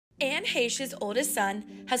Anne Heche's oldest son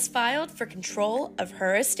has filed for control of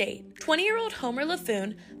her estate. 20-year-old Homer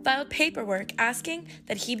Laffoon filed paperwork asking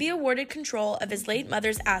that he be awarded control of his late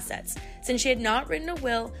mother's assets since she had not written a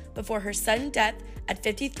will before her sudden death at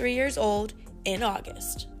 53 years old in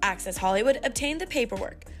August. Access Hollywood obtained the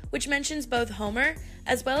paperwork, which mentions both Homer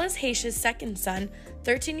as well as Heche's second son,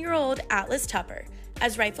 13-year-old Atlas Tupper,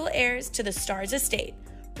 as rightful heirs to the star's estate.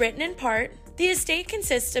 Written in part, the estate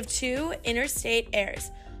consists of two interstate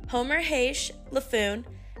heirs, Homer Heche Laffoon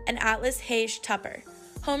and Atlas Heche Tupper.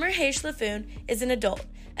 Homer Heche Laffoon is an adult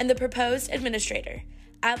and the proposed administrator.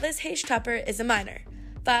 Atlas Heche Tupper is a minor.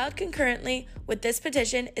 Filed concurrently with this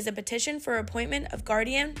petition is a petition for appointment of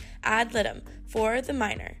guardian ad litem for the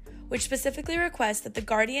minor, which specifically requests that the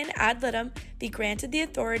guardian ad litem be granted the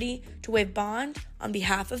authority to waive bond on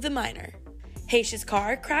behalf of the minor. Heche's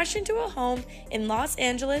car crashed into a home in Los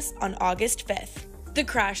Angeles on August 5th. The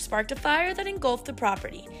crash sparked a fire that engulfed the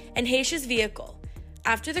property and Heche's vehicle.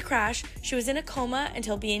 After the crash, she was in a coma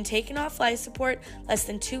until being taken off life support less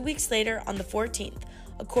than 2 weeks later on the 14th,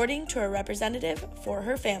 according to a representative for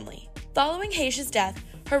her family. Following Heche's death,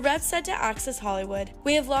 her rep said to Access Hollywood,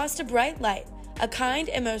 "We have lost a bright light, a kind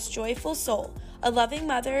and most joyful soul, a loving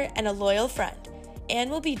mother, and a loyal friend. Anne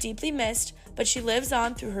will be deeply missed, but she lives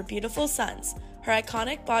on through her beautiful sons, her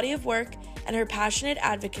iconic body of work, and her passionate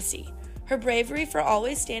advocacy. Her bravery for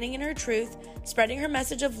always standing in her truth, spreading her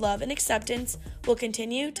message of love and acceptance, will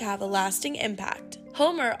continue to have a lasting impact."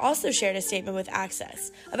 Homer also shared a statement with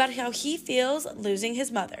Access about how he feels losing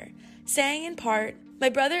his mother, saying in part, "My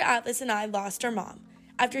brother Atlas and I lost our mom.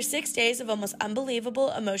 After 6 days of almost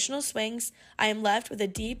unbelievable emotional swings, I am left with a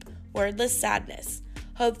deep, wordless sadness.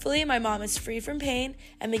 Hopefully, my mom is free from pain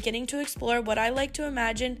and beginning to explore what I like to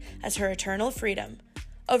imagine as her eternal freedom."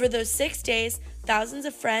 Over those 6 days, thousands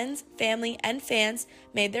of friends, family, and fans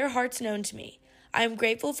made their hearts known to me. I am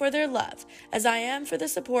grateful for their love, as I am for the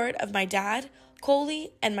support of my dad,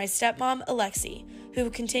 Coley, and my stepmom, Alexi, who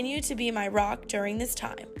continue to be my rock during this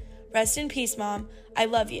time. Rest in peace, Mom. I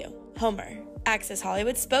love you. Homer. Access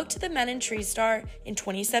Hollywood spoke to the Men in Trees star in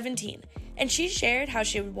 2017, and she shared how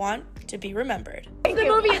she would want to be remembered. The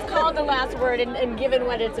movie is called The Last Word, and given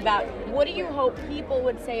what it's about, what do you hope people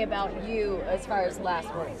would say about you as far as last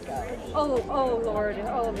words go? Oh Lord.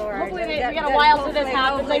 Hopefully we got a while till this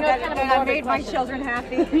happens. I know it's kind of a I made my children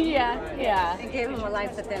happy. Yeah. And gave them a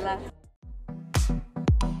life that they left.